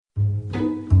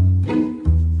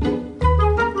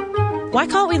Why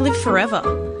can't we live forever?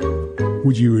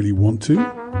 Would you really want to?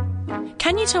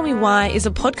 Can You Tell Me Why is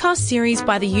a podcast series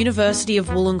by the University of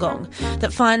Wollongong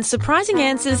that finds surprising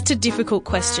answers to difficult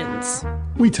questions.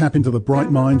 We tap into the bright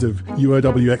minds of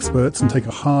UOW experts and take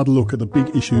a hard look at the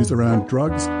big issues around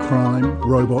drugs, crime,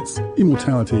 robots,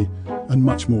 immortality, and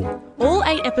much more. All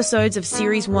 8 episodes of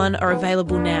Series 1 are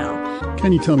available now.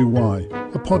 Can You Tell Me Why?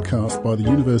 A podcast by the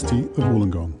University of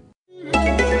Wollongong.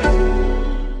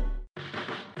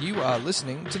 You are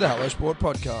listening to the Hello Sport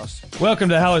Podcast. Welcome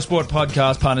to the Hello Sport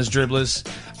Podcast, punters, dribblers.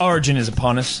 Origin is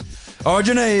upon us.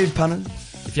 Origin Eve, punters.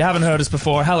 If you haven't heard us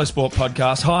before, Hello Sport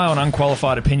Podcast, high on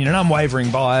unqualified opinion and unwavering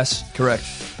bias. Correct.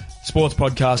 Sports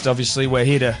podcast, obviously. We're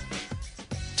here to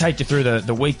take you through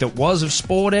the week that was of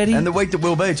sport, Eddie. And the week that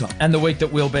will be, Tom. And the week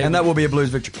that will be. And that will be a Blues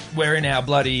victory. We're in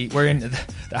the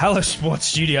Hello Sport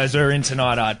studios we're in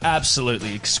tonight are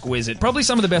absolutely exquisite. Probably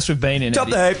some of the best we've been in. Top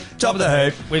Eddie. the heap. Top the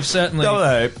heap. We've certainly... Top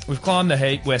the heap. We've climbed the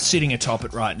heap. We're sitting atop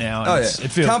it right now. And It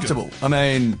feels comfortable. good. I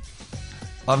mean,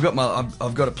 I've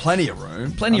got a plenty of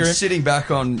room. Plenty of room. Sitting back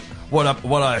on what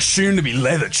I assume to be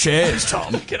leather chairs,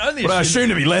 Tom. Can only what I assume. assume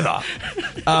to be leather.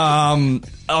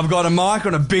 I've got a mic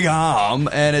on a big arm,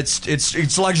 and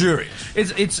it's luxurious.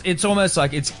 It's almost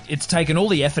like it's taken all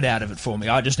the effort out of it for me.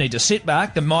 I just need to sit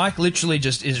back. The mic literally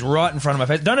just is right in front of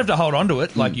my face. Don't have to hold on to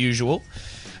it like usual.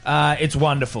 It's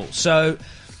wonderful. So,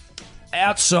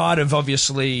 outside of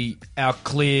obviously our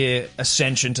clear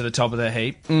ascension to the top of the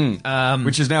heap,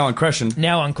 Which is now unquestioned.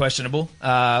 now unquestionable,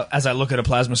 as I look at a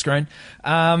plasma screen.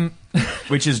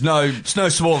 Which is no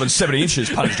smaller than 70 inches,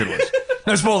 punters, dribblers.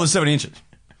 No smaller than 70 inches.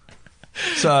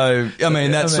 So, I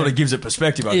mean, that sort of gives it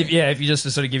perspective, I think. If you just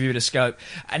to sort of give you a bit of scope.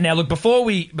 And now, look, before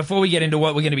we get into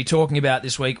what we're going to be talking about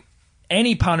this week,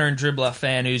 any punter and dribbler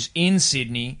fan who's in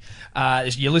Sydney,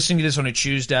 you're listening to this on a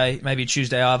Tuesday, maybe a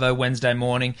Tuesday arvo, Wednesday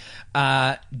morning,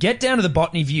 get down to the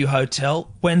Botany View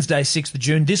Hotel, Wednesday, 6th of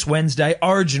June, this Wednesday,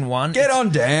 Origin 1. Get on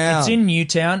down. It's in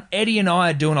Newtown. Eddie and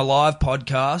I are doing a live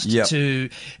podcast to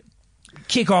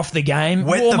kick off the game.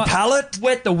 Wet the palate?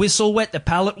 Wet the whistle, wet the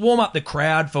palate, warm up the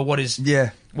crowd for what is,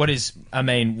 I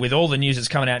mean, with all the news that's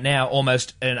coming out now,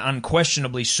 almost an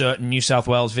unquestionably certain New South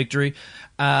Wales victory.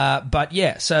 But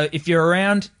yeah, so if you're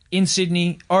around in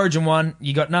Sydney, Origin 1,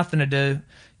 you got nothing to do,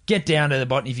 get down to the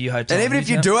Botany View Hotel. And even if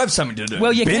you do have something to do,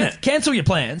 well, you bin it. cancel your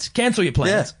plans. Cancel your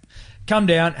plans. Yeah. Come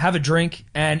down, have a drink,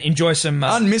 and enjoy some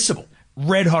Unmissable.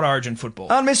 red hot Origin football.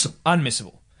 Unmissable.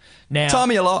 Unmissable. Now, Time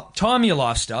of your life. Time of your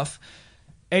life stuff.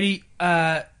 Eddie,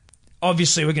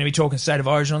 obviously we're going to be talking State of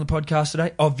Origin on the podcast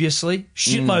today. Obviously.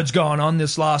 Shitloads going on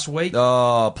this last week.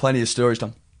 Oh, plenty of stories,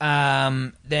 Tom.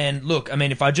 Then, look, I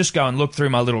mean, if I just go and look through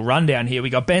my little rundown here, we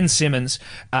got Ben Simmons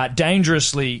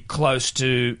dangerously close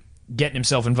to getting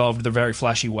himself involved with a very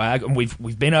flashy wag. And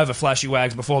we've been over flashy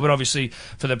wags before, but obviously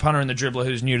for the punter and the dribbler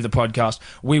who's new to the podcast,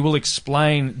 we will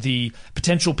explain the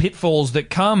potential pitfalls that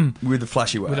come With a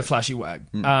flashy wag.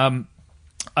 I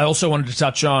also wanted to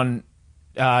touch on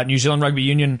New Zealand Rugby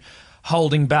Union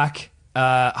holding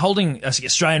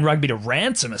Australian rugby to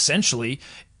ransom, essentially,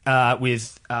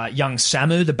 with young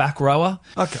Samu, the back rower.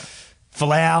 Okay.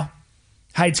 Folau,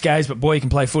 hates gays, but boy, he can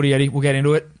play footy, Eddie. We'll get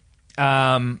into it.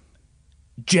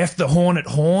 Jeff the Hornet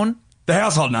Horn. The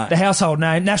household name. The household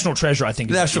name. National treasure, I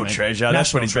think. Is National what you mean. treasure.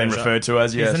 That's what he's been referred to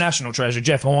as, yes. He's the national treasure.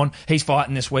 Jeff Horn. He's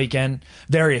fighting this weekend.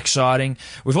 Very exciting.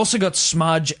 We've also got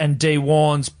Smudge and D.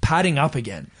 Warnes padding up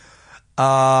again.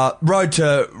 Road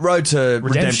to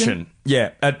Redemption.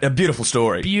 Yeah, a beautiful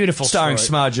story. Beautiful Starring story.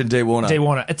 Smudge and Dee Warner. Dee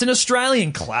Warner. It's an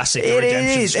Australian classic. It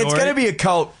Redemption is. story. It's going to be a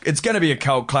cult. It's going to be a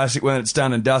cult classic when it's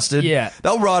done and dusted. Yeah.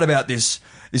 They'll write about this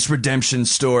redemption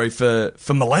story for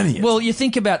millennia. Well, you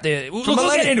think about we'll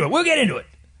get into it. We'll get into it.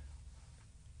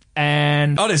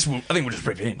 And I think we'll just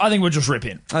rip in. I think we'll just rip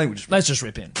in. Let's just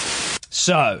rip in.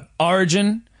 So,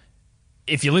 Origin.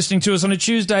 If you're listening to us on a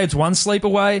Tuesday, it's one sleep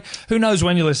away. Who knows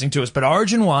when you're listening to us? But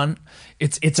Origin 1,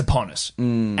 it's upon us.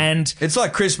 And it's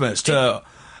like Christmas to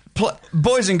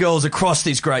boys and girls across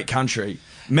this great country,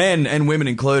 men and women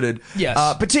included. Yes.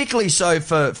 Particularly so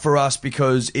for us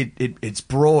because it's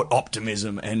brought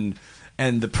optimism and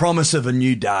the promise of a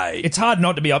new day. It's hard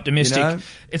not to be optimistic. You know?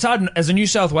 It's hard, as a New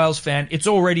South Wales fan, it's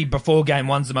already before game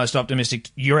one's the most optimistic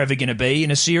you're ever going to be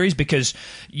in a series because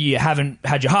you haven't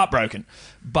had your heart broken.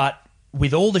 But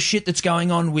with all the shit that's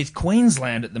going on with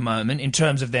Queensland at the moment, in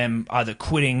terms of them either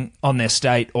quitting on their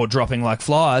state or dropping like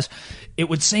flies, it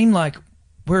would seem like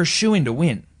we're a shoo-in to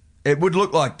win. It would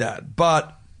look like that,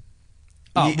 but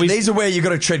these are where you've got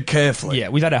to tread carefully. Yeah,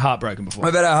 we've had our heart broken before.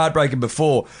 We've had our heart broken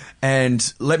before,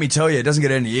 and let me tell you, it doesn't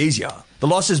get any easier. The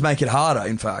losses make it harder,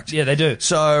 in fact. Yeah, they do.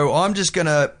 So I'm just going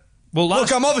to Well,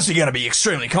 look, I'm obviously going to be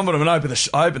extremely confident and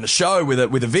open the show with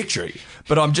a victory,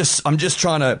 but I'm just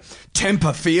trying to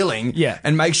temper feeling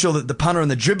and make sure that the punter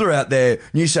and the dribbler out there,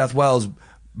 New South Wales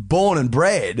born and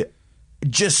bred,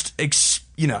 just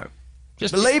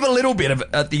leave a little bit of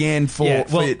at the end for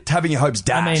having your hopes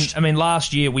dashed. I mean,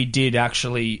 last year we did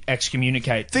actually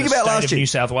excommunicate the state of New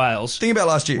South Wales. Think about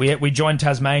last year. We joined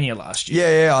Tasmania last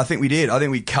year. Yeah, I think we did. I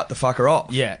think we cut the fucker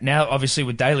off. Yeah. Now, obviously,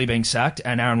 with Daly being sacked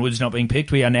and Aaron Woods not being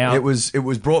picked, we are now. It was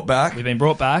brought back. We've been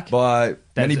brought back by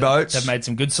many boats. They've made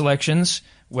some good selections.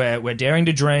 We're daring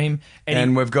to dream.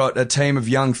 And we've got a team of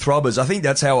young throbbers. I think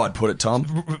that's how I'd put it,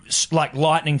 Tom. Like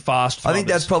lightning fast throbbers. I think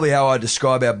that's probably how I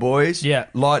describe our boys. Yeah.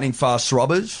 Lightning fast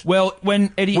throbbers. Well,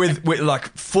 when Eddie... With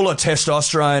like full of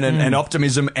testosterone and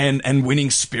optimism and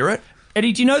winning spirit.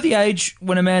 Eddie, do you know the age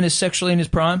when a man is sexually in his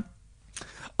prime?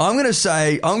 I'm going to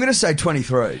say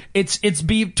 23. It's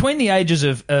between the ages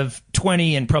of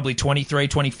 20 and probably 23,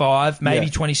 25, maybe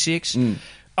 26.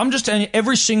 I'm just telling you,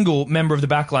 every single member of the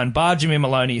backline, bar Jimmy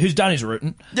Maloney, who's done his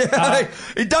rooting. Yeah,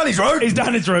 he's done his rooting. He's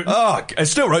done his rooting. Oh,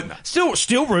 still rooting.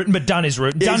 Still rooting, but done his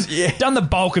rooting. Done the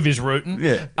bulk of his rooting.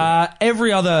 Yeah.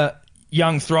 Every other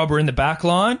young throbber in the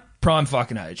backline, prime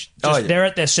fucking age. They're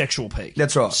at their sexual peak.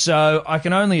 That's right. So I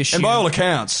can only assume... And by all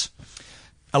accounts,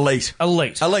 elite.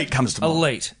 Elite comes to mind.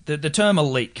 Elite. The term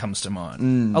elite comes to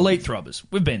mind. Elite throbbers.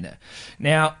 We've been there.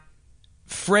 Now,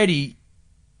 Freddie,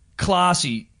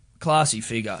 classy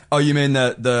figure. Oh, you mean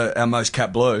our most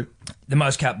capped blue? The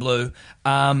most capped blue.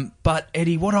 But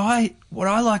Eddie, what I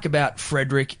like about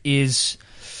Frederick is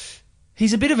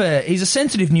he's a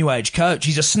sensitive new age coach.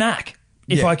 He's a snack.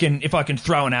 If I can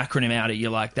throw an acronym out at you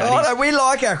like that. Oh, no, we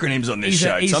like acronyms on this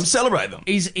show, so I'm celebrate them.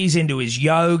 He's into his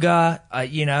yoga.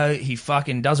 He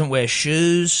fucking doesn't wear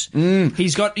shoes.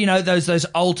 He's got those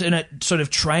alternate sort of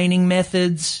training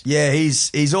methods. Yeah,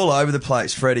 he's all over the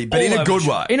place, Freddie, but in a good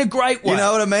way, in a great way. You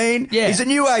know what I mean? Yeah. He's a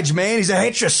new age man. He's a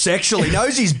heterosexual. He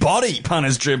knows his body,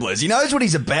 punters, dribblers. He knows what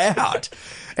he's about,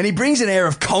 and he brings an air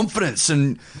of confidence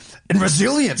and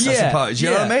resilience, I suppose.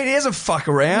 You know what I mean? He doesn't fuck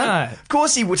around. No. Of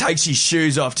course, he takes his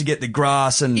shoes off to get the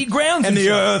grass and he grounds and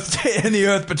himself. the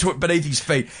earth beneath his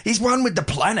feet. He's one with the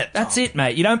planet. That's it,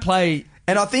 mate. You don't play.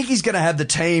 And I think he's going to have the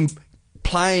team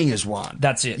playing as one.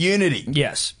 That's it. Unity.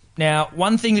 Yes. Now,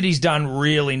 one thing that he's done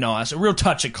really nice, a real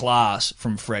touch of class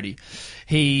from Freddie,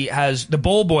 he has the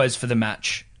ball boys for the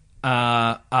match.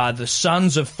 Are the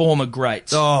sons of former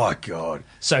greats. Oh, God.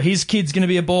 So his kid's going to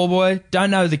be a ball boy.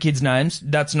 Don't know the kids' names.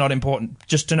 That's not important.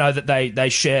 Just to know that they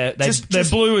share... Their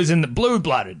blue is in the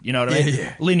blue-blooded, you know what I mean?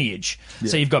 Yeah. Lineage. Yeah.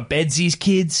 So you've got Bedsy's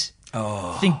kids.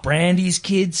 Oh. I think Brandy's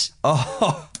kids.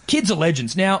 Oh. Kids are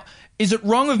legends. Now, is it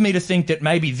wrong of me to think that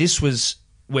maybe this was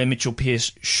where Mitchell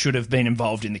Pearce should have been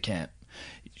involved in the camp?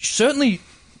 Certainly...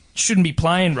 shouldn't be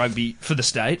playing rugby for the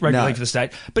state, rugby league for the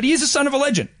state, but he is the son of a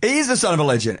legend. He is the son of a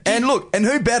legend. And look, and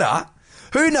who better?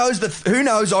 Who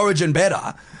knows Origin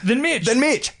better than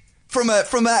Mitch? From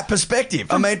that perspective.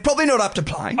 I mean, probably not up to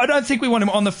playing. I don't think we want him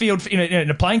on the field in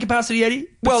a playing capacity, Eddie.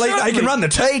 Well, he can run the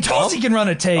tee, Tom. Of course he can run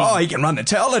a tee. Oh, he can run the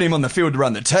tee. I'll let him on the field to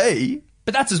run the tee.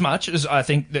 But that's as much as I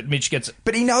think that Mitch gets.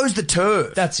 But he knows the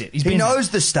turf. That's it. He knows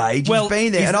the stage. Well, he's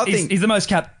been there, and I think he's the most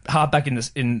capped halfback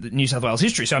in New South Wales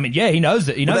history. So I mean, he knows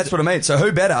that. That's what I mean. So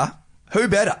who better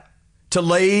to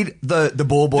lead the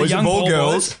ball boys and ball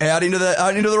girls out into the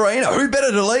arena? Who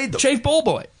better to lead them? Chief ball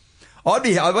boy. I'd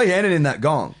be handing in that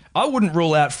gong. I wouldn't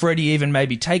rule out Freddie even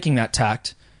maybe taking that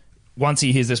tact once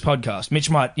he hears this podcast. Mitch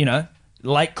might,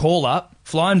 late call up,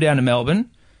 fly him down to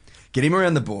Melbourne. Get him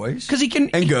around the boys. Because he can...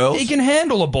 And girls. He can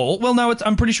handle a ball. Well, no,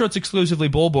 I'm pretty sure it's exclusively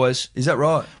ball boys. Is that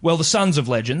right? Well, the sons of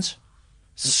legends.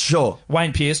 Sure.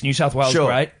 Wayne Pearce, New South Wales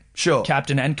great. Sure.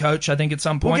 Captain and coach, I think, at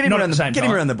some point. Well, get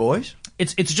him around the boys.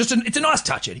 It's a nice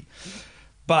touch, Eddie.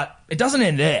 But it doesn't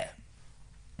end there.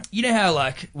 You know how,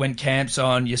 like, when camp's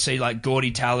on, you see, like,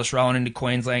 Gordy Tallis rolling into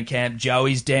Queensland camp,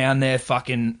 Joey's down there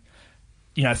fucking...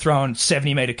 throwing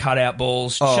 70-metre cutout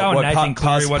balls, showing Nathan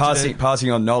Cleary what to do.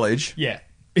 Passing on knowledge. Yeah,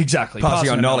 exactly.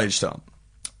 Passing on knowledge, Tom.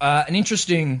 An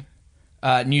interesting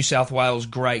New South Wales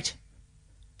great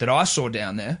that I saw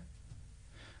down there,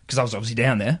 because I was obviously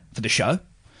down there for the show,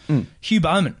 Hugh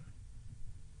Bowman.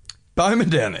 Bowman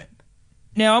down there.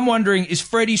 Now, I'm wondering, is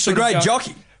Freddie sort of... The great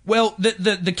jockey. Well,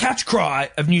 the catch cry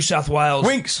of New South Wales...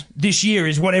 Winks. ...this year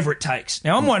is whatever it takes.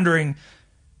 Now, I'm wondering...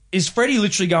 Is Freddie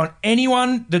literally going,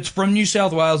 anyone that's from New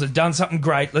South Wales has done something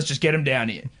great, let's just get him down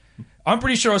here? I'm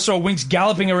pretty sure I saw Winks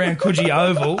galloping around Coogee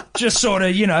Oval, just sort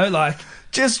of, you know, like...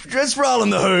 Just rolling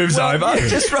the hooves over. Yeah.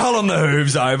 Just rolling the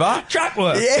hooves over. Track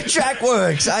work. Yeah, track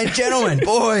works. Hey, gentlemen,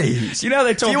 boys. You know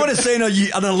they talk... Do you want to see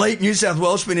an elite New South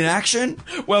Welshman in action?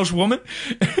 Welsh woman.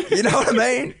 You know what I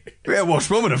mean? Yeah, Welsh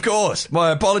woman, of course.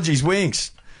 My apologies,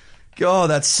 Winks. God,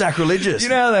 that's sacrilegious. You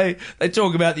know how they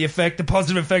talk about the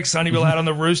positive effect Sonnybill had on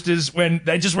the Roosters when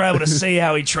they just were able to see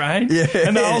how he trained? Yeah.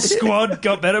 And the whole squad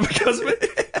got better because of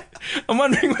it? I'm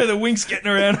wondering whether Wink's getting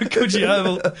around at Coogee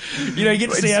Oval. You know, you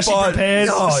get to see how she prepares.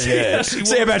 Oh, yeah.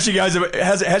 See how she goes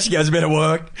about her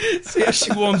work. See how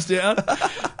she warms down.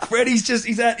 Freddie's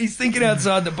he's thinking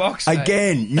outside the box, mate.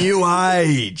 Again, new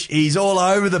age. He's all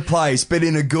over the place, but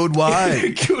in a good way. In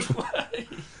a good way.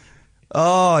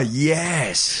 Oh,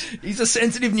 yes. He's a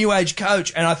sensitive new age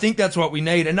coach, and I think that's what we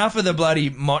need. Enough of the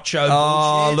bloody macho bullshit.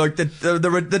 Oh, look,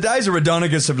 the days of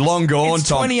Radonicus have long gone, it's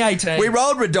Tom. 2018. We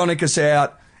rolled Radonicus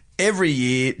out every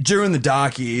year during the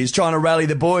dark years trying to rally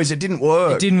the boys. It didn't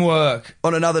work. It didn't work.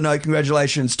 On another note,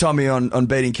 congratulations, Tommy, on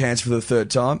beating cancer for the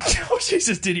third time. Oh,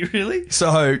 Jesus, did he really?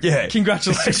 So, yeah.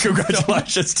 Congratulations.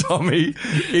 Congratulations, Tommy.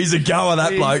 He's a goer,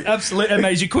 that bloke. Absolutely. Mate,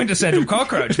 he's a quintessential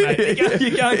cockroach, mate.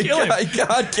 You can't kill him. You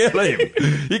can't kill him.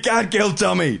 You can't kill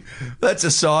Tommy. That's a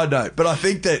side note. But I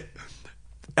think that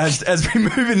as we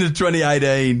move into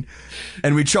 2018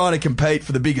 and we're trying to compete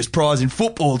for the biggest prize in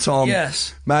football, Tom,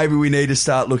 yes, maybe we need to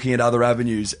start looking at other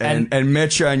avenues. And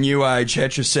metro, new age,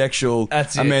 heterosexual.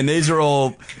 That's it. I mean, these are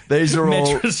all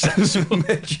metrosexual.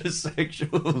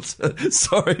 Metrosexuals.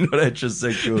 Sorry, not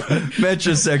heterosexual.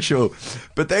 Metrosexual.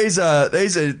 But these are new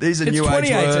age words. It's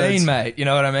 2018, mate. You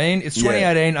know what I mean? It's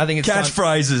 2018. I think it's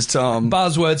catchphrases, Tom.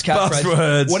 Buzzwords,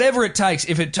 catchphrases. Whatever it takes.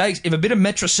 If a bit of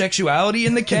metrosexuality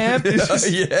in the camp is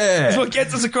what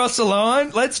gets us across the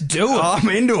line, let's do it. I'm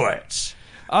into it.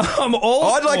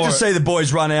 I'd like to see the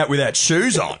boys run out without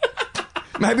shoes on.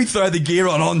 Maybe throw the gear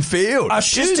on field.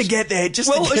 Just to get there. A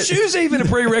shoe's even a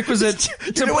prerequisite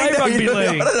to play rugby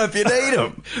league. I don't know if you need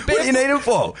them. What do you need them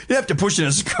for? You don't have to push in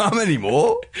a scrum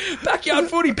anymore. Backyard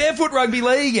footy, barefoot rugby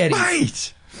league, Eddie.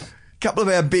 Mate. A couple of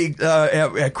our big,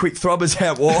 our quick throbbers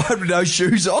out wide with no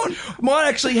shoes on. Might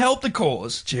actually help the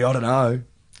cause. Gee, I don't know.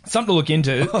 Something to look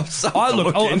into.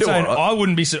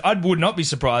 I would not be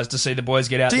surprised to see the boys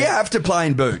get out there. Do you have to play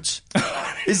in boots?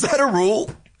 Is that a rule?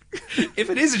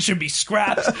 If it is, it should be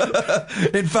scrapped.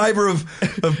 In favour of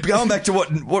going back to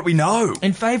what we know.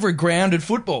 In favour of grounded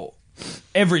football.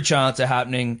 Every chance of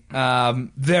happening.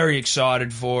 Very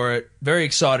excited for it. Very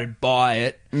excited by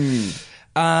it.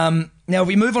 Now, if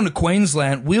we move on to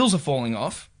Queensland, wheels are falling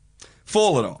off.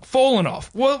 Fallen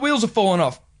off. Well, wheels are falling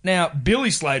off. Now,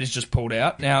 Billy Slater's just pulled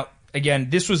out. Now,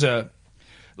 again, this was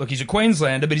look, he's a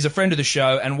Queenslander, but he's a friend of the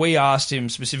show, and we asked him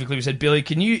specifically, we said, Billy,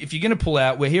 if you're going to pull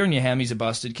out, we're hearing your hammies are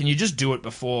busted, can you just do it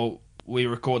before we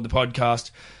record the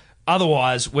podcast?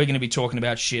 Otherwise, we're going to be talking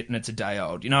about shit and it's a day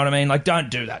old. You know what I mean? Like,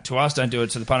 don't do that to us. Don't do it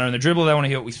to the punter and the dribbler. They want to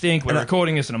hear what we think. We're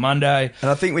recording this on a Monday.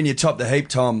 And I think when you top the heap,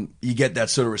 Tom, you get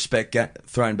that sort of respect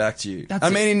thrown back to you.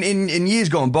 I mean, in years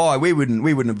gone by, we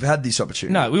wouldn't have had this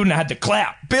opportunity. No, we wouldn't have had the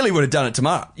clout. Billy would have done it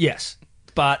tomorrow. Yes.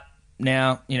 But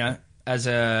now, you know,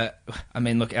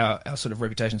 look, our sort of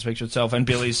reputation speaks for itself, and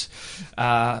Billy's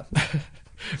done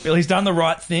the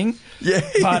right thing. Yeah,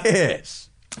 yes.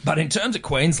 But in terms of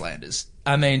Queenslanders,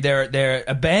 I mean, they're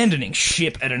abandoning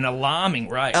ship at an alarming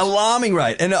rate.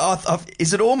 And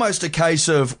is it almost a case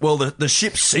of, well, the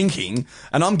ship's sinking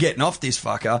and I'm getting off this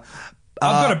fucker?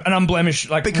 I've got an unblemished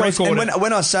because record. And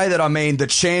when I say that, I mean the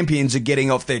champions are getting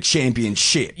off their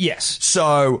championship. Yes.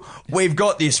 So we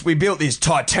built this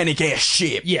Titanic air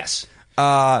ship. Yes.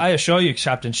 I assure you,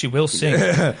 Captain, she will sink.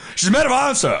 She's a man of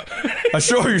answer. I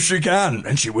assure you she can,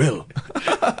 and she will.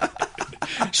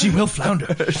 She will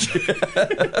flounder.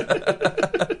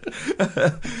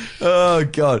 Oh,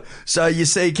 God. So you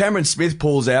see, Cameron Smith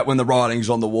pulls out when the writing's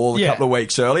on the wall a couple of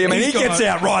weeks early. I mean, he gets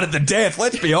out right at the death,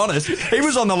 let's be honest. He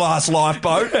was on the last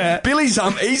lifeboat.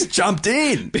 He's jumped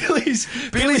in. Billy's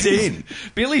in.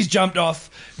 Billy's jumped off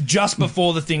just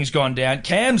before the thing's gone down.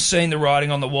 Cam's seen the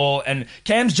writing on the wall, and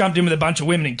Cam's jumped in with a bunch of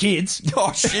women and kids.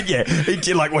 Oh, shit, yeah. He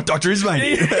did like what Dr. Ismay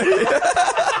did.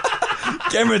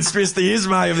 Cameron Smith's the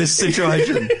Ismay of this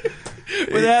situation.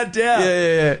 Without doubt.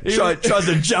 Yeah. Tries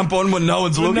to jump on when no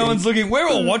one's looking. We're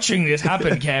all watching this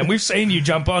happen, Cam. We've seen you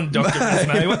jump on, Dr.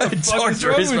 Ismay. What the fuck is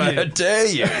wrong with you? How dare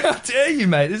you? How dare you,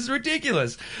 mate? This is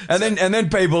ridiculous. And then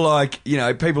people like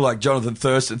Jonathan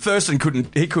Thurston. Thurston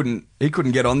couldn't He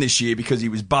couldn't get on this year because he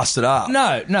was busted up.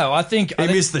 No, I think... He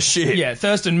missed the shit. Yeah,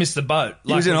 Thurston missed the boat.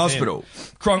 He was in hospital.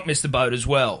 Cronk missed the boat as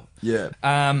well. Yeah.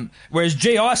 Whereas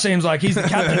GI seems like he's the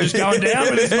captain just going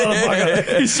down with this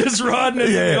motherfucker. He's just riding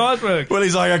into the iceberg. Well,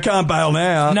 he's like, I can't bail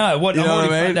now. No, what? You know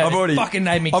what I mean? I've already fucking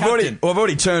named me captain. I've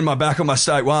already turned my back on my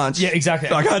state once. Yeah, exactly.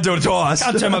 I can't do it twice.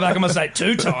 Can't turn my back on my state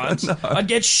 2 times. No. I'd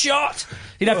get shot.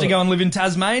 He'd have to go and live in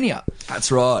Tasmania.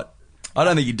 That's right. I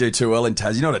don't think you'd do too well in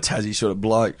Tassie. You're not a Tassie sort of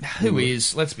bloke. Who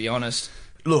is? Let's be honest.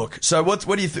 Look, so what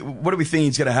do we think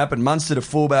is going to happen? Munster to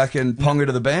fullback and Ponga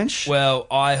to the bench? Well,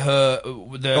 I heard...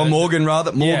 Morgan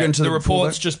to the reports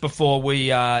fullback? just before we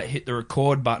hit the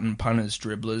record button, punters,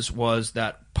 dribblers, was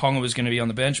that Ponga was going to be on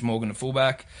the bench, Morgan to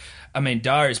fullback. I mean,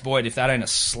 Darius Boyd, if that ain't a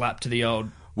slap to the old...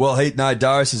 Well,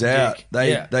 Darius is out.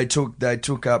 Dick. They took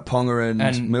Ponga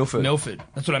and Milford. Milford.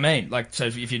 That's what I mean. Like, so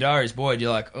if you're Darius Boyd,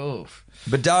 you're like, oh...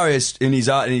 But Darius, in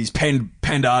his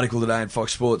penned article today in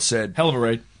Fox Sports, said... Hell of a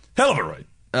read.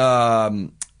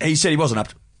 He said he wasn't up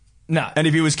to... No. And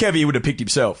if he was Kevy, he would have picked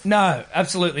himself. No,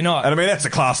 absolutely not. And I mean, that's the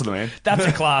class of the man. That's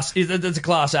a class. That's a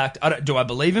class act. Do I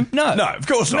believe him? No. No, of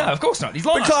course not. No, of course not. He's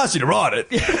lying. But classy to write it.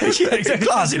 Yeah, exactly.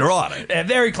 Classy to write it. Yeah,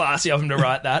 very classy of him to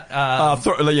write that.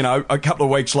 A couple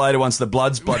of weeks later, once the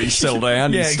blood's bloody settled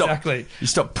down, yeah, exactly. You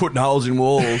stop putting holes in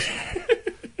walls.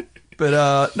 But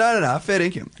no, fair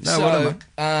dinkum.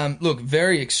 No, look,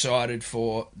 very excited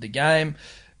for the game.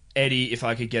 Eddie, if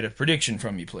I could get a prediction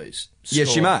from you, please.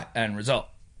 Yes, you may. And result.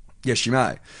 Yes, you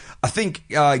may. I think,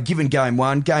 given game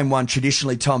one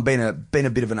traditionally, Tom, been a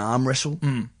bit of an arm wrestle.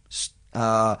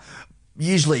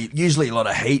 Usually a lot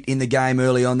of heat in the game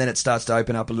early on, then it starts to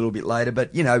open up a little bit later.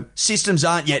 But, systems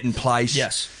aren't yet in place.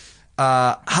 Yes.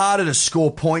 Harder to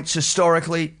score points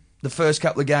historically the first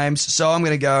couple of games. So I'm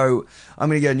going to go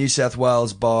New South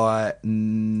Wales by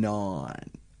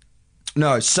 9.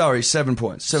 No, sorry, 7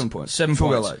 points. 7 points. 7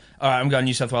 points. All right, I'm going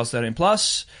New South Wales 13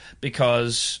 plus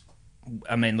because,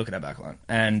 I mean, look at our backline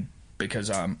and because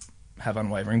I have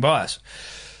unwavering bias.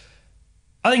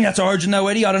 I think that's Origin though,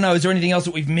 Eddie. I don't know. Is there anything else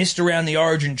that we've missed around the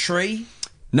Origin tree?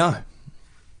 No, I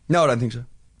don't think so.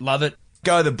 Love it.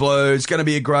 Go the Blues. It's going to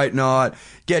be a great night.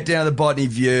 Get down to the Botany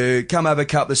View. Come have a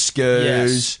couple of scoos.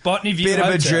 Yes. Botany View Bit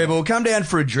Hotel. of a dribble. Come down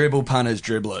for a dribble, punters,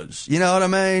 dribblers. You know what I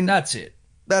mean? That's it.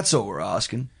 That's all we're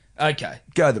asking. Okay.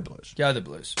 Go the Blues. Go the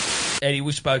Blues. Eddie,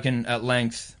 we've spoken at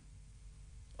length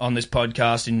on this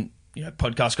podcast in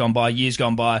podcasts gone by, years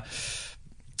gone by.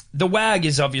 The WAG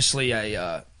is obviously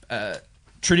a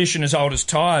tradition as old as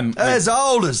time. As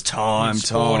old as time,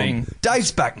 sporting. Tom.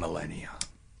 Dates back millennia.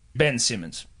 Ben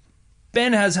Simmons.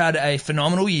 Ben has had a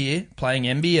phenomenal year playing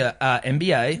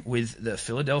NBA with the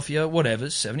Philadelphia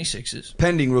 76ers.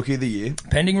 Pending Rookie of the Year.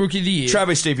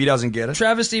 Travesty if he doesn't get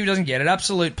it.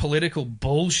 Absolute political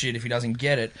bullshit if he doesn't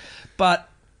get it. But,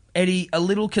 Eddie, a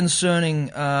little concerning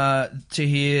to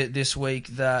hear this week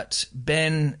that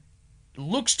Ben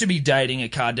looks to be dating a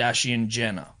Kardashian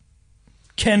Jenner.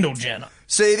 Kendall Jenner.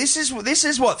 See, this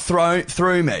is what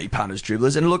threw me, punters,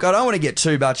 dribblers. And look, I don't want to get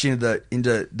too much into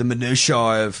the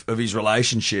minutiae of his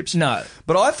relationships. No,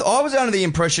 but I was under the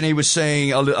impression he was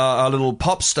seeing a little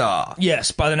pop star.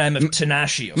 Yes, by the name of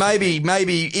Tinashe.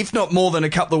 Maybe if not more than a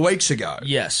couple of weeks ago.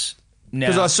 Yes.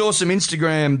 Because I saw some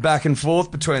Instagram back and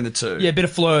forth between the two. Yeah, a bit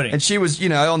of flirting. And she was,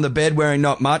 on the bed wearing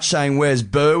not much, saying, "Where's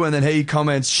Boo?" And then he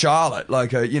comments, "Charlotte."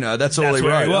 Like, that's all he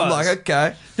wrote. I'm like,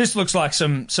 okay. This looks like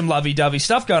some lovey-dovey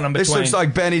stuff going on between... This looks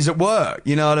like Benny's at work,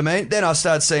 you know what I mean? Then I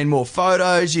start seeing more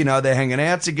photos, they're hanging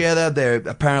out together, they're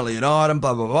apparently an item,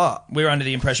 blah, blah, blah. We were under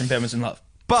the impression Ben was in love.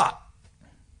 But,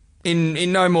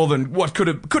 in no more than,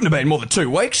 couldn't have been more than 2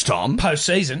 weeks, Tom.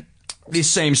 Post-season. This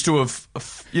seems to have,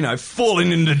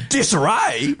 fallen into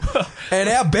disarray. And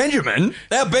our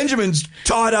Benjamin's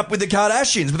tied up with the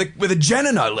Kardashians, with a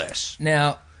Jenner no less.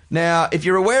 Now, if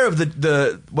you're aware of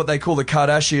the what they call the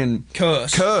Kardashian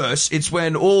curse, it's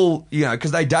when all,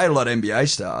 because they date a lot of NBA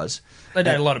stars. They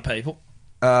date a lot of people.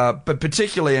 But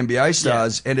particularly NBA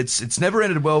stars, and it's never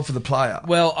ended well for the player.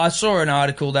 Well, I saw an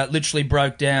article that literally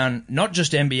broke down not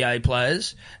just NBA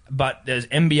players, but there's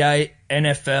NBA,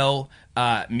 NFL,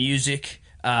 music,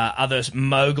 other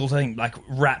moguls, I think like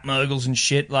rap moguls and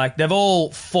shit. Like, they've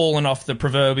all fallen off the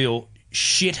proverbial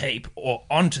shit heap, or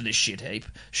onto the shit heap,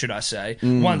 should I say.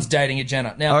 One's dating a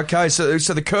Jenner. Now, okay, so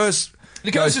the curse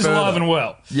is alive and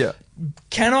well. Yeah.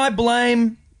 Can I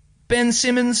blame Ben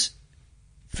Simmons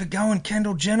for going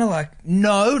Kendall Jenner? Like,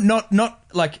 no, not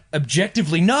like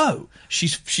objectively, no.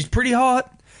 She's pretty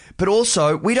hot. But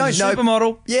also, we don't know.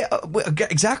 Supermodel. Yeah,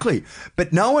 exactly.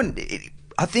 But no one.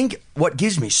 I think what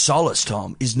gives me solace,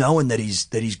 Tom, is knowing that he's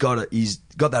got that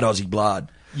Aussie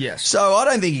blood. Yes. So I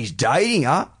don't think he's dating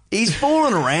her. He's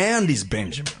fooling around, is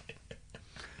Benjamin.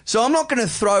 So I'm not going to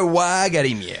throw wag at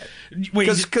him yet.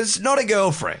 Because not a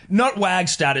girlfriend. Not wag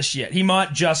status yet. He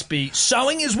might just be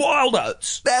sowing his wild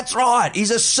oats. That's right.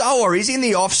 He's a sower. He's in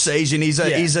the off season. He's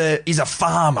a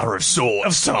farmer of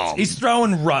sorts. Tom. He's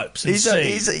throwing ropes and seed.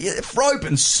 He's a rope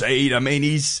and seed. I mean,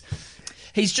 he's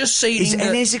just seeding.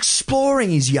 And he's exploring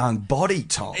his young body,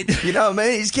 Tom. You know what I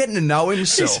mean? He's getting to know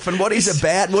himself and what he's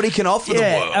about and what he can offer the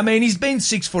world. I mean, he's been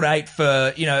 6'8"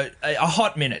 for, a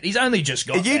hot minute. He's only just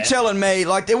got there. Are you telling me,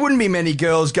 like, there wouldn't be many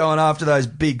girls going after those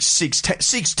big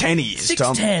 6'10"ies,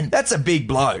 Tom? 6'10". That's a big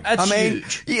bloke. That's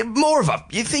huge.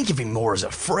 You think of him more as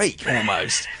a freak,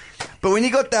 almost. But when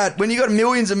you got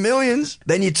millions and millions,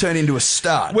 then you turn into a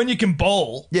star. When you can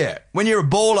ball. Yeah. When you're a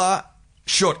baller,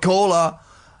 short caller,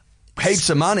 heaps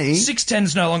of money.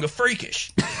 6'10's no longer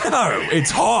freakish. No, it's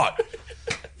hot.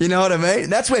 You know what I mean?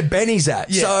 That's where Benny's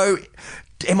at. Yeah. So,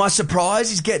 am I surprised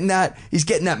he's getting that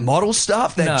model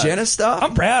stuff, that Jenner stuff?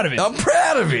 I'm proud of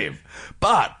him.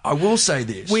 But I will say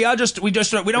this: we don't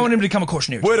want him to become a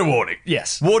cautionary. Word of warning.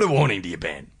 Yes. Word of warning to you,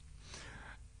 Ben.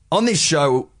 On this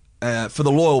show, for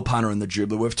the loyal punter and the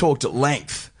dribbler, we've talked at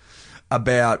length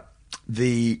about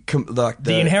the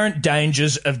inherent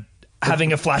dangers of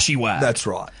having a flashy wag. That's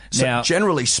right. So now,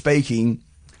 generally speaking,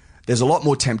 there's a lot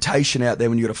more temptation out there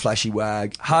when you've got a flashy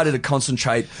wag, harder to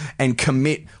concentrate and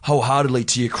commit wholeheartedly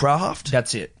to your craft.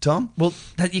 That's it. Tom? Well,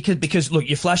 because look,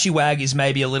 your flashy wag is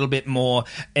maybe a little bit more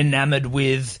enamored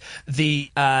with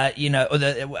the, I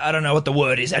don't know what the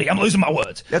word is. I'm losing my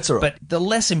words. That's all right. But the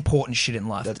less important shit in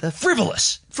life, the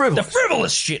frivolous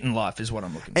shit in life is what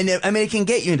I'm looking for. And I mean, it can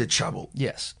get you into trouble.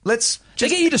 Yes. They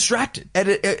get you distracted.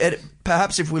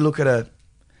 Perhaps if we look at an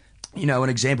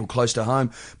example close to home,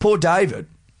 poor David.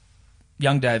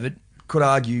 Young David. Could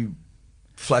argue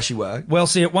flashy wag. Well,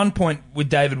 see, at one point with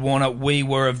David Warner, we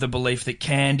were of the belief that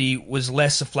Candy was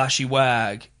less a flashy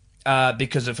wag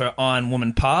because of her Iron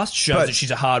Woman past. Shows that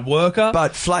she's a hard worker.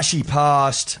 But flashy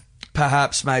past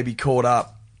perhaps maybe caught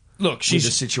up with the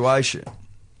situation.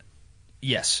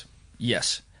 Yes.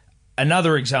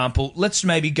 Another example, let's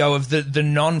maybe go of the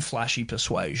non-flashy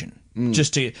persuasion,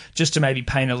 just to maybe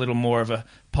paint a little more of a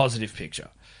positive picture.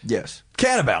 Yes.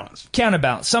 Counterbalance.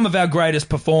 Some of our greatest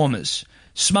performers.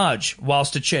 Smudge,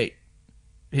 whilst a cheat.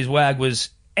 His wag was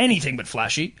anything but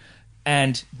flashy,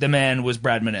 and the man was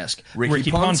Bradman-esque.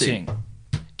 Ricky Ponting.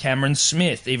 Cameron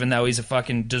Smith, even though he's a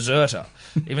fucking deserter.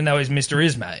 Even though he's Mr.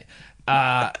 Ismay.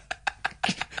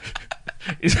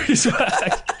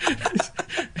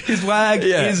 His wag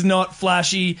is not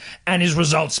flashy, and his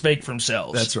results speak for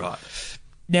themselves. That's right.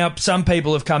 Now, some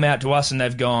people have come out to us and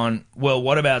they've gone, well,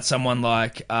 what about someone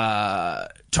like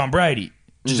Tom Brady,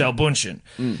 Gisele Bündchen?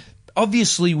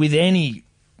 Obviously, with any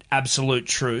absolute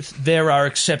truth, there are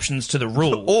exceptions to the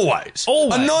rule. Always.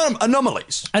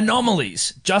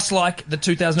 Anomalies. Just like the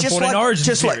 2014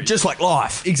 Origin series. Just like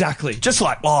life. Exactly. Just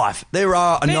like life. There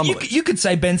are anomalies. You could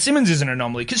say Ben Simmons is an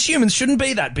anomaly because humans shouldn't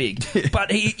be that big.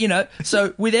 But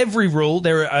so with every rule,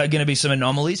 there are going to be some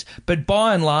anomalies. But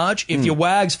by and large, if your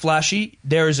wag's flashy,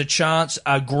 there is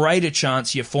a greater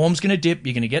chance your form's going to dip,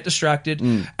 you're going to get distracted,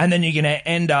 and then you're going to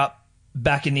end up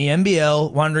back in the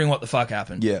NBL wondering what the fuck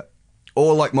happened. Yeah.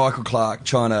 Or like Michael Clark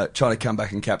trying to come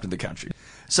back and captain the country.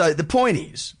 So the point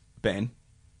is, Benny,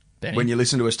 when you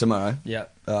listen to us tomorrow,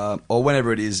 or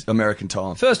whenever it is, American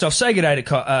time. First off, say good day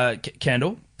to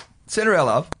Kendall. Send her our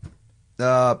love.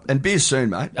 And beers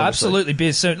soon, mate. Obviously. Absolutely,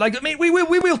 beers soon. Like, I mean, we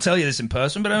will tell you this in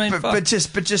person, but I mean, but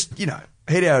just heed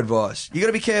our advice. You got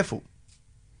to be careful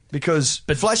because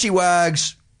flashy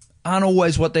wags aren't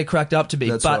always what they're cracked up to be.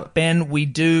 That's but right. Ben, we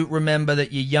do remember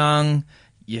that you're young.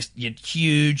 You're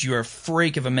huge, you're a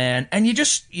freak of a man, and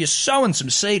you're sowing some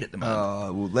seed at the moment.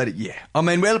 Oh, we'll let it, yeah. I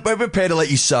mean, we're prepared to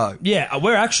let you sow. Yeah,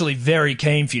 we're actually very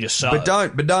keen for you to sow. But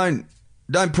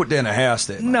don't put down a house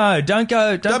there, mate. No, don't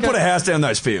put a house down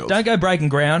those fields. Don't go breaking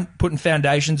ground, putting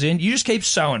foundations in. You just keep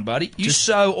sowing, buddy. You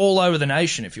sow all over the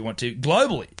nation if you want to,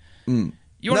 globally.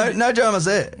 No dramas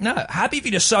there. No, happy for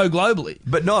you to sow globally.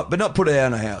 But not put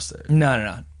down a house there.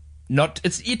 No. You're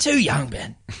too young,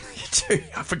 Ben. You're too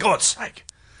young, for God's sake.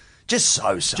 Just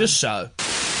sow, son. Just sow.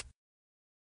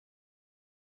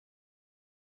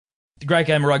 The great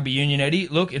game of rugby union, Eddie.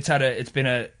 Look, it's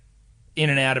been in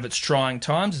and out of its trying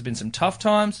times. There's been some tough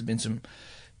times. There's been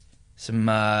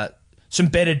some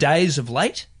better days of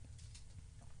late.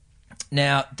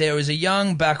 Now, there was a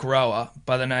young back rower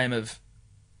by the name of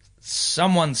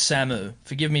someone Samu.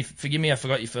 Forgive me, I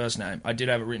forgot your first name. I did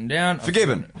have it written down. Forgive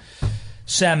him.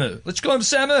 Samu. Let's call him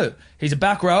Samu. He's a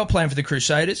back rower playing for the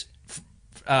Crusaders.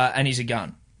 And he's a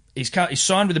gun. He's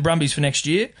signed with the Brumbies for next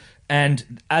year,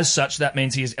 and as such, that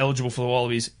means he is eligible for the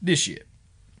Wallabies this year.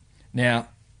 Now,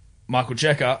 Michael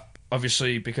Checker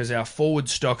obviously because our forward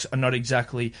stocks are not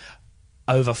exactly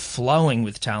overflowing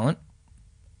with talent.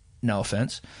 No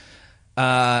offence.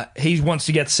 He wants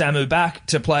to get Samu back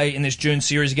to play in this June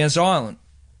series against Ireland.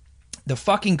 The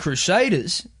fucking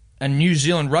Crusaders and New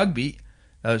Zealand Rugby,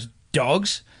 those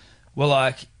dogs, were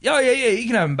like, oh, yeah, you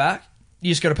can have him back. You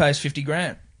just got to pay us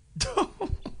 $50,000.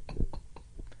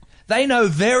 They know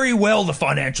very well the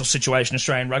financial situation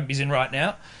Australian rugby's in right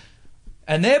now.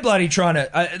 And they're bloody trying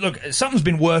to... look, something's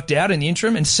been worked out in the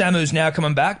interim, and Samu's now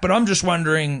coming back, but I'm just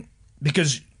wondering,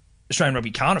 because Australian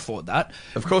rugby can't afford that.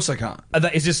 Of course they can't.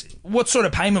 What sort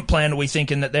of payment plan are we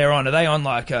thinking that they're on? Are they on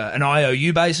like an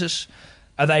IOU basis?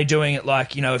 Are they doing it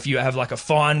like, if you have like a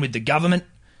fine with the government,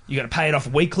 you got to pay it off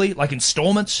weekly, like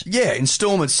installments? Yeah,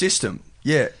 installment system.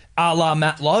 Yeah. A la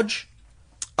Matt Lodge?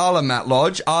 A la Matt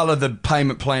Lodge. A la the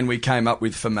payment plan we came up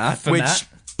with for Matt, which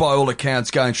by all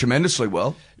accounts going tremendously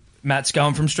well. Matt's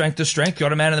going from strength to strength.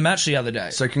 Got a man of the match the other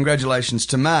day. So congratulations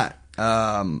to Matt.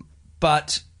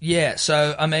 But, yeah,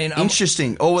 so, I mean...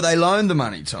 Interesting. Or were they loaned the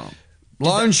money, Tom?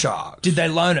 Loan sharks. Did they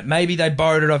loan it? Maybe they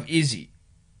borrowed it off Izzy.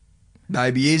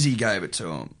 Maybe Izzy gave it to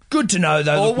him. Good to know,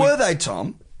 though. Or were they,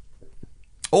 Tom?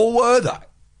 Or were they?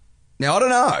 Now, I don't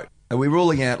know. Are we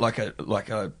ruling out like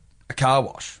a car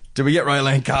wash? Did we get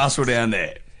Raylan Castle down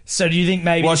there? So do you think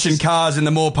maybe... Washing cars in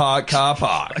the Moore Park car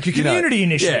park. Like a community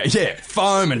initiative. Yeah.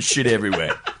 Foam and shit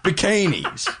everywhere.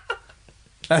 Bikinis.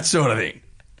 That sort of thing.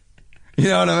 You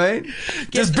know what I mean?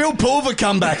 Does Bill Pulver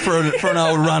come back for an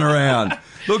old run around?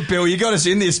 Look, Bill, you got us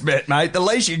in this bet, mate. The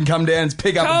least you can come down and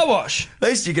pick up... Car wash. The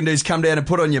least you can do is come down and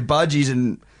put on your budgies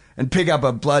and pick up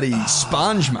a bloody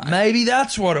sponge, mate. Maybe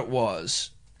that's what it was.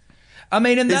 I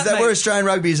mean, and is that where Australian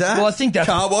rugby is at? Well, I think that...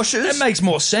 Car washes? That makes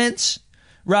more sense.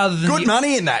 Rather than... Good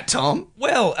money in that, Tom.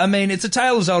 Well, I mean, it's a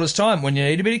tale as old as time. When you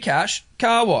need a bit of cash,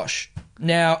 car wash.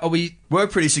 Now, are we...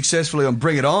 Worked pretty successfully on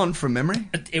Bring It On, from memory.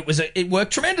 It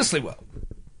worked tremendously well.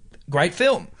 Great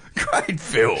film. Great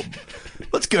film.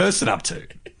 What's Gerson up to?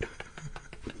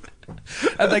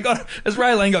 Has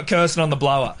Ray Lane got Kirsten on the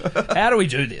blower? How do we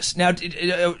do this? Now,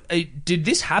 did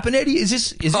this happen, Eddie? Is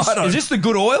this the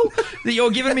good oil that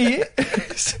you're giving me here?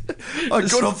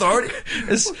 Good authority.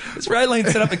 Has Ray Lane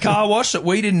set up a car wash that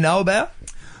we didn't know about?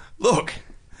 Look,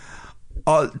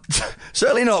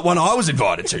 certainly not one I was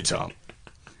invited to, Tom.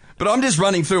 But I'm just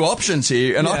running through options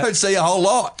here, and I don't see a whole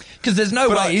lot. Because there's no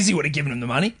way Izzy would have given him the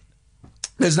money.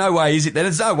 There's no way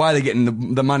There's no way they're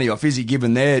getting the money off Izzy,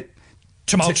 given their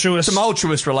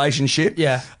tumultuous relationship.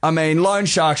 Yeah. I mean, loan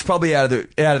sharks probably out of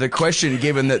the question,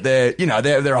 given that they're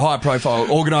a high profile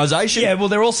organisation. Yeah. Well,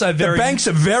 they're also the banks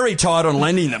are very tight on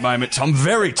lending at the moment, Tom.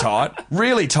 Very tight,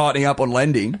 really tightening up on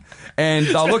lending. And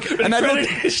they'd look at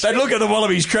the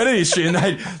Wallabies credit history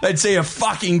and they'd see a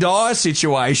fucking dire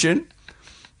situation.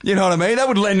 You know what I mean? That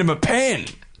would lend them a pen.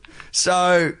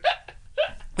 So,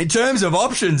 in terms of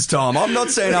options, Tom, I'm not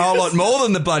seeing a whole lot more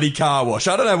than the bloody car wash.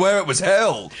 I don't know where it was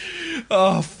held.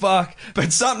 Oh, fuck.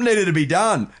 But something needed to be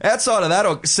done. Outside of that,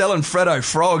 or selling Freddo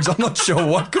frogs, I'm not sure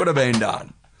what could have been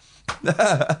done.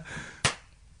 That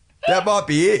might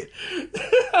be it.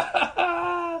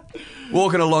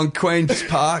 Walking along Queen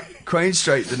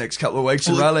Street the next couple of weeks,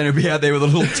 and Raylan will be out there with a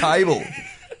little table,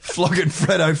 flogging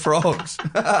Freddo frogs.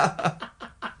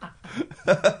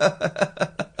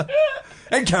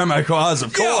 And caramellos,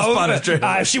 of course.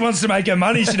 If she wants to make her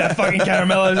money, she'd have fucking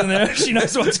caramellos in there. She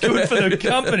knows what's good for the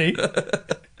company.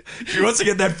 She wants to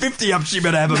get that 50 up, she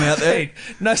better have them out there.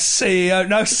 No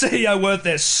CEO worth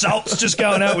their salts just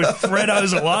going out with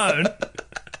Freddos alone.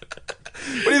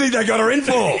 What do you think they got her in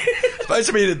for? Supposed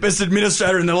to be the best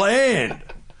administrator in the land.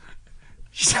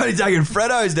 She's only taking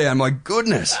Freddos down, my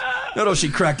goodness. Not all she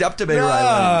cracked up to be,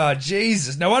 Raylan. Oh,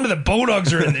 Jesus. No wonder the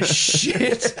Bulldogs are in this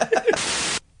shit.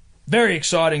 Very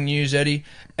exciting news, Eddie.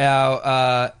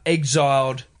 Our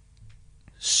exiled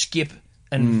skip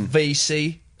and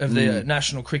VC of the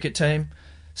national cricket team,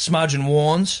 Smudge and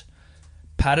Warnes,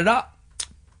 padded up.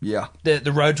 Yeah.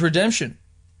 The road to redemption.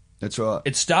 That's right.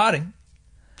 It's starting.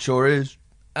 Sure is.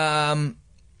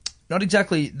 Not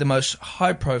exactly the most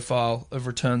high profile of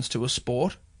returns to a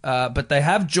sport, but they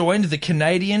have joined the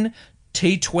Canadian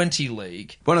T20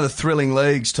 League. One of the thrilling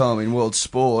leagues, Tom, in world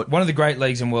sport. One of the great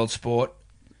leagues in world sport.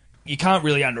 You can't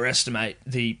really underestimate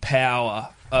the power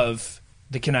of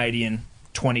the Canadian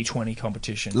 2020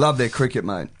 competition. Love their cricket,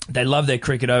 mate. They love their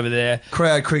cricket over there.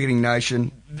 Crowd cricketing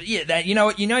nation. Yeah,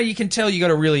 you can tell you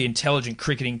got a really intelligent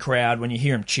cricketing crowd when you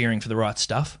hear them cheering for the right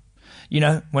stuff. You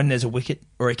know, when there's a wicket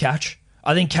or a catch.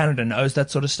 I think Canada knows that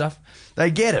sort of stuff.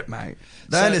 They get it, mate.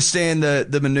 They understand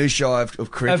the minutiae of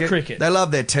cricket. They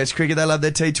love their test cricket. They love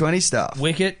their T20 stuff.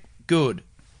 Wicket, good.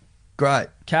 Great.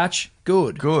 Catch,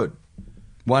 good. Good.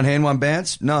 One hand, one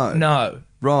bounce? No. No.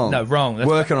 Wrong. No, wrong.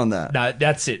 Working on that. No,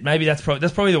 that's it. Maybe that's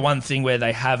probably the one thing where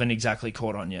they haven't exactly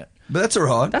caught on yet. But that's all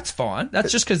right. That's fine.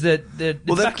 That's just because they're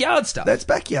backyard stuff. That's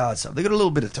backyard stuff. They've got a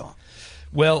little bit of time.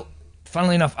 Well,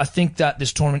 funnily enough, I think that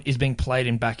this tournament is being played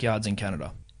in backyards in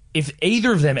Canada. If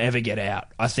either of them ever get out,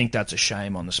 I think that's a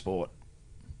shame on the sport.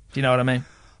 Do you know what I mean?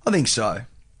 I think so.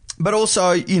 But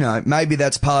also, maybe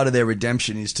that's part of their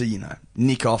redemption is to,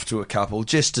 nick off to a couple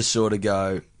just to sort of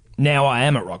go... Now I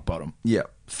am at rock bottom. Yeah.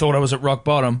 Thought I was at rock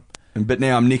bottom. But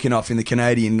now I'm nicking off in the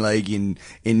Canadian League in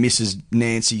Mrs.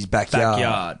 Nancy's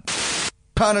backyard.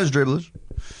 Punters, dribblers.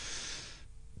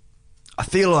 I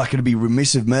feel like it'd be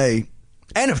remiss of me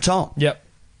and of Tom. Yep.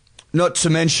 Not to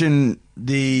mention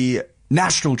the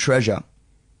national treasure,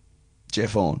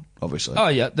 Jeff Horn, obviously. Oh,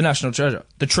 yeah, the national treasure.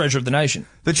 The treasure of the nation.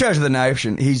 The treasure of the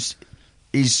nation. He's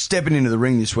stepping into the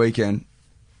ring this weekend,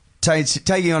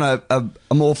 taking on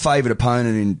a more favoured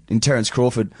opponent in Terence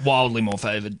Crawford. Wildly more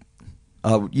favoured.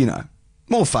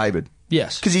 More favoured.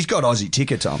 Yes. Because he's got Aussie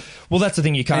ticker, Tom. Well, that's the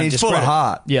thing you can't and he's discredit. full of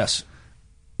heart. Yes.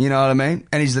 You know what I mean?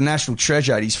 And he's the national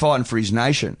treasure. He's fighting for his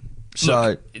nation. So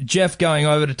look, Jeff going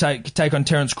over to take on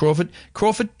Terence Crawford.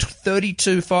 Crawford,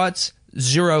 32 fights,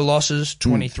 0 losses,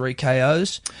 23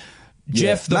 KOs.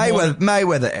 Jeff, the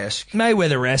Mayweather-esque.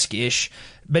 Mayweather-esque-ish,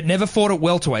 but never fought at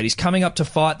welterweight. He's coming up to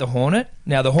fight the Hornet.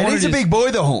 Now, the Hornet he's a big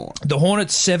boy, the Horn. The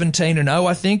Hornet's 17-0,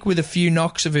 I think, with a few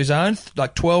knocks of his own,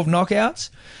 like 12 knockouts.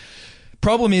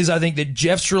 Problem is, I think that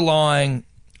Jeff's relying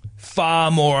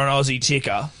far more on Aussie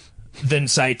ticker than,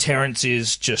 say, Terence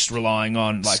is just relying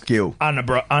on skill,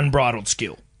 unbridled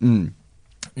skill.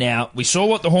 Now, we saw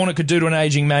what the Hornet could do to an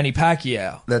aging Manny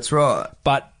Pacquiao. That's right.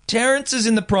 But Terence is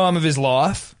in the prime of his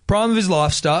life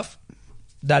stuff.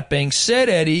 That being said,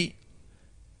 Eddie,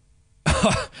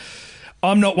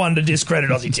 I'm not one to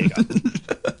discredit Aussie ticker.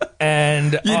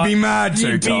 And you'd be mad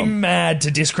to, You'd Tom. be mad to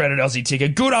discredit Aussie ticker.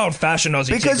 Good old-fashioned Aussie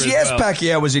ticker because yes, well.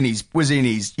 Pacquiao was in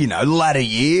his latter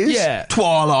years. Yeah.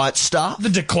 Twilight stuff. The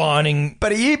declining.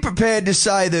 But are you prepared to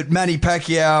say that Manny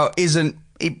Pacquiao isn't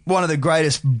one of the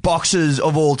greatest boxers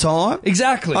of all time?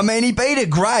 Exactly. I mean, he beat a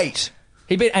great.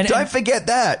 Don't forget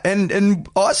that. And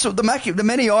I saw the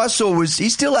Manny I saw was he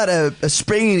still had a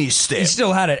spring in his step. He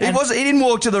still had it. He didn't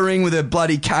walk to the ring with a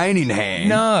bloody cane in hand.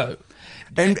 No.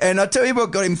 And I tell you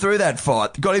what got him through that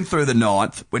fight, got him through the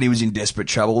ninth when he was in desperate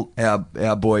trouble,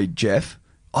 our boy Jeff.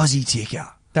 Aussie ticker.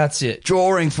 That's it.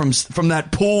 Drawing from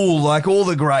that pool like all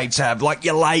the greats have, like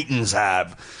your Leightons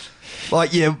have.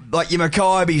 Like your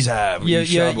Maccabees have. Your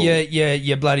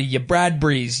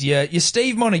Bradburys, your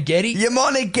Steve Moneghetti. Your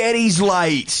Moneghetti's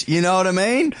late, you know what I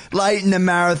mean? Late in the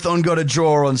marathon got a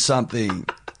draw on something.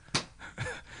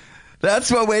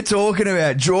 That's what we're talking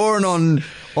about, drawing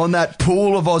on that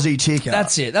pool of Aussie ticker.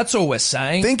 That's it. That's all we're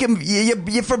saying. Think of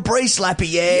your Fabrice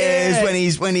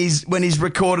Lapierre's when he's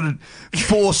recorded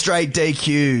 4 straight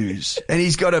DQs and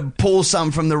he's got to pull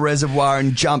some from the reservoir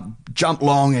and jump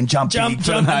long and jump big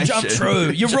for the nation. Jump true.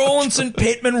 Your Rawlinson,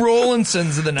 Pittman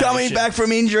Rawlinsons of the nation. Coming back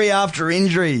from injury after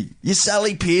injury. Your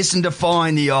Sally Pearson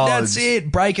defying the odds. That's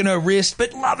it. Breaking her wrist,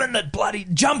 but loving that bloody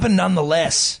jumping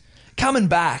nonetheless. Coming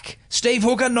back. Steve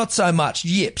Hooker, not so much.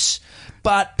 Yips.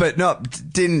 But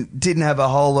didn't have a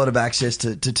whole lot of access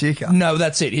to ticker. No,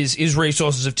 that's it. His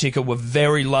resources of ticker were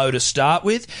very low to start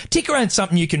with. Ticker ain't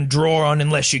something you can draw on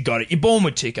unless you got it. You're born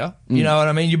with ticker. You know what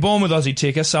I mean? You're born with Aussie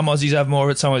ticker. Some Aussies have more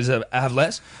of it, some Aussies have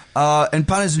less. And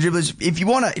punters and dribblers, if you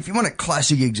want a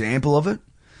classic example of it,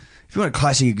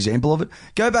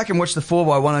 go back and watch the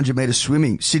 4x100 metre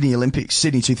swimming, Sydney Olympics,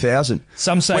 Sydney 2000.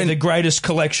 Some say the greatest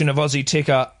collection of Aussie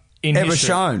ticker in ever history.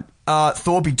 Shown.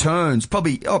 Thorpe turns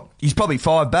he's probably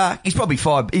 5 back.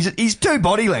 He's 2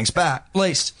 body lengths back. At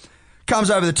least.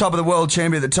 Comes over the top of the world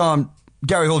champion at the time,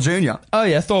 Gary Hall Jr. Oh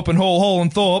yeah, Thorpe and Hall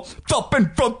and Thorpe. Thorpe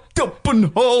and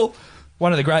Hall.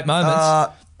 One of the great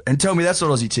moments. And tell me that's not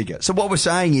Aussie ticker. So what we're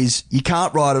saying is you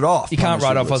can't write it off. You can't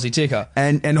write off Aussie ticker.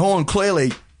 And Horn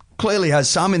clearly has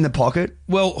some in the pocket.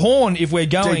 Well, Horn, if we're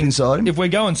deep inside him.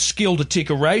 going skill to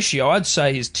ticker ratio, I'd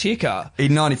say his ticker. He's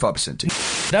 95% ticker.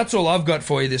 That's all I've got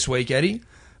for you this week, Eddie.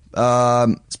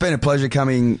 It's been a pleasure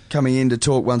coming in to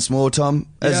talk once more, Tom,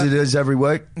 as it is every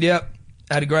week. Yep.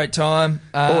 Had a great time.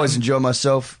 Always enjoy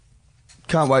myself.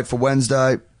 Can't wait for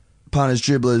Wednesday. Punters,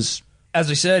 dribblers. As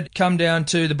we said, come down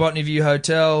to the Botany View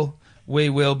Hotel. We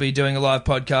will be doing a live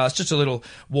podcast, just a little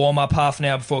warm-up half an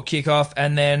hour before kick-off,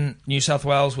 and then New South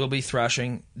Wales will be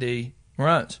thrashing the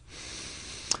Maroons.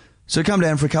 So come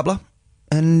down for a coupler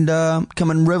and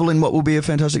come and revel in what will be a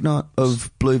fantastic night of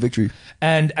blue victory.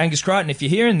 And Angus Crichton, if you're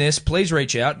hearing this, please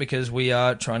reach out because we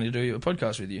are trying to do a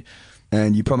podcast with you.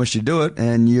 and you promised you'd do it,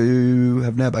 and you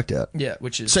have now backed out. Yeah,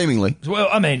 which is... Seemingly. Well,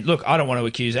 I mean, look, I don't want to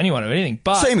accuse anyone of anything,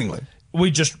 but... Seemingly.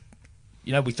 We just...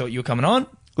 we thought you were coming on.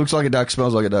 Looks like a duck,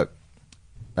 smells like a duck,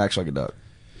 acts like a duck.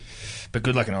 But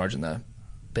good luck in Origin, though.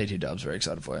 BT Dubs, very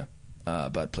excited for you.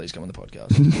 But please come on the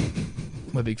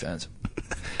podcast. We're big fans.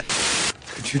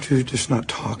 Could you two just not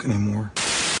talk anymore?